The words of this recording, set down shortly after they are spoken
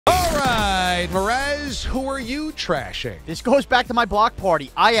who are you trashing? This goes back to my block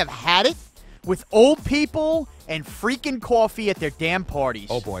party. I have had it with old people and freaking coffee at their damn parties.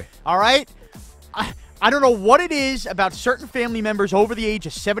 Oh, boy. All right? I don't know what it is about certain family members over the age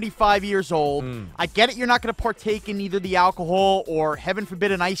of 75 years old. I get it, you're not going to partake in either the alcohol or, heaven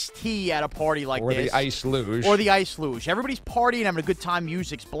forbid, an iced tea at a party like this. Or the ice luge. Or the ice luge. Everybody's partying, having a good time,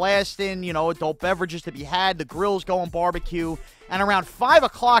 music's blasting, adult beverages to be had, the grill's going barbecue. And around 5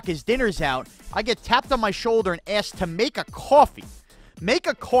 o'clock as dinner's out, I get tapped on my shoulder and asked to make a coffee. Make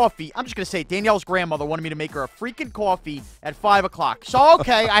a coffee. I'm just going to say Danielle's grandmother wanted me to make her a freaking coffee at 5 o'clock. So,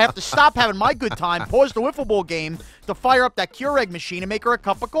 okay, I have to stop having my good time, pause the wiffle ball game to fire up that Keurig machine and make her a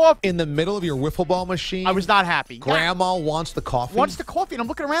cup of coffee. In the middle of your wiffle ball machine? I was not happy. Grandma wants the coffee? Wants the coffee, and I'm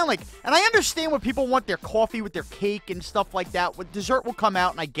looking around like, and I understand when people want their coffee with their cake and stuff like that. With dessert will come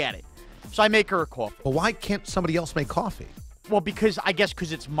out, and I get it. So I make her a coffee. But why can't somebody else make coffee? Well, because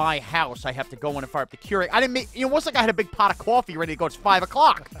it's my house, I have to go in and fire up the Keurig. I didn't make, it wasn't like I had a big pot of coffee ready to go. It's 5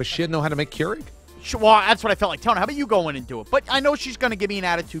 o'clock. But she didn't know how to make Keurig? Well, that's what I felt like telling her. How about you go in and do it? But I know she's going to give me an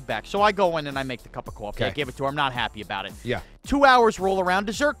attitude back. So I go in and I make the cup of coffee. Okay. I give it to her. I'm not happy about it. Yeah. 2 hours roll around.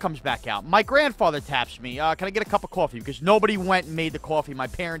 Dessert comes back out. My grandfather taps me. Can I get a cup of coffee? Because nobody went and made the coffee. My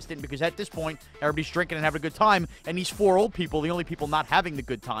parents didn't, because at this point, everybody's drinking and having a good time. And these 4 old people, the only people not having the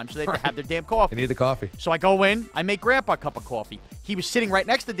good time. So they have to have their damn coffee. They need the coffee. So I go in. I make Grandpa a cup of coffee. He was sitting right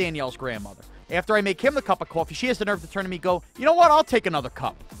next to Danielle's grandmother. After I make him the cup of coffee, she has the nerve to turn to me and go, you know what? I'll take another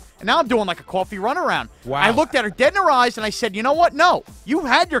cup. And now I'm doing like a coffee runaround. Wow. I looked at her dead in her eyes and I said, you know what? No. You've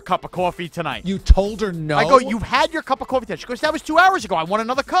had your cup of coffee tonight. You told her no? I go, you've had your cup of coffee tonight. She goes, that was 2 hours ago. I want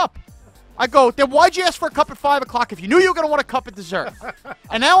another cup. I go, then why'd you ask for a cup at 5 o'clock if you knew you were going to want a cup at dessert?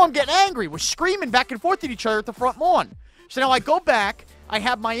 And now I'm getting angry. We're screaming back and forth at each other at the front lawn. So now I go back. I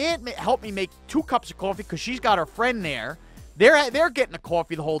have my aunt help me make 2 cups of coffee because she's got her friend there. They're getting the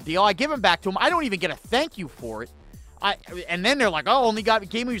coffee, the whole deal. I give them back to them. I don't even get a thank you for it. And then they're like, oh, only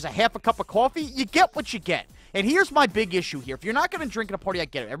gave me a half a cup of coffee. You get what you get. And here's my big issue here. If you're not going to drink at a party, I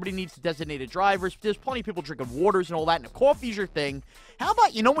get it. Everybody needs designated drivers. There's plenty of people drinking waters and all that, and if coffee's your thing, how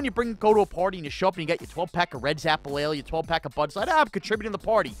about, when you go to a party and you show up and you get your 12-pack of Red's Apple Ale, your 12-pack of Bud Light, I'm contributing to the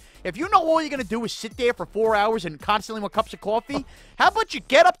party. If you know all you're going to do is sit there for 4 hours and constantly want cups of coffee, how about you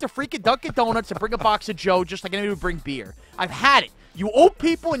get up to freaking Dunkin' Donuts and bring a box of Joe just like anybody would bring beer? I've had it. You old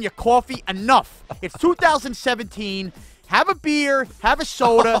people and your coffee, enough. It's 2017. Have a beer, have a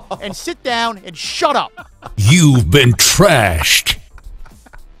soda, and sit down and shut up. You've been trashed.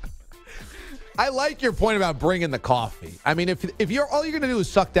 I like your point about bringing the coffee. I mean, if you're all you're going to do is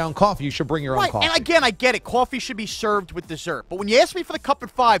suck down coffee, you should bring your own coffee. And again, I get it. Coffee should be served with dessert. But when you ask me for the cup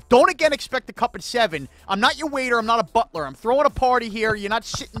at 5, don't again expect the cup at 7. I'm not your waiter. I'm not a butler. I'm throwing a party here. You're not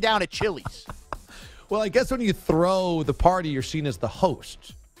sitting down at Chili's. Well, I guess when you throw the party, you're seen as the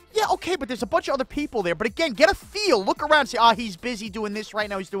host. Yeah, okay, but there's a bunch of other people there. But again, get a feel. Look around and say, he's busy doing this right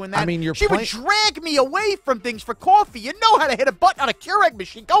now. He's doing that. I mean, she would drag me away from things for coffee. You know how to hit a button on a Keurig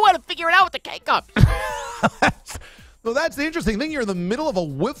machine. Go ahead and figure it out with the K-Cups. Well, that's the interesting thing. You're in the middle of a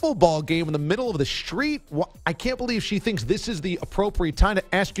wiffle ball game in the middle of the street. I can't believe she thinks this is the appropriate time to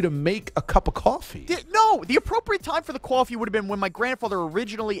ask you to make a cup of coffee. No, the appropriate time for the coffee would have been when my grandfather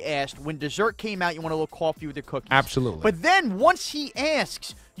originally asked, when dessert came out, you want a little coffee with your cookies. Absolutely. But then once he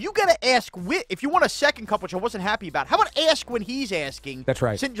asks, you got to ask, if you want a second cup, which I wasn't happy about, how about ask when he's asking? That's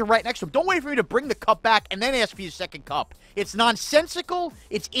right. Sitting right next to him. Don't wait for me to bring the cup back and then ask for your second cup. It's nonsensical,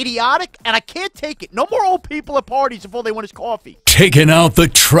 it's idiotic, and I can't take it. No more old people at parties if all they want is coffee. Taking out the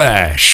trash.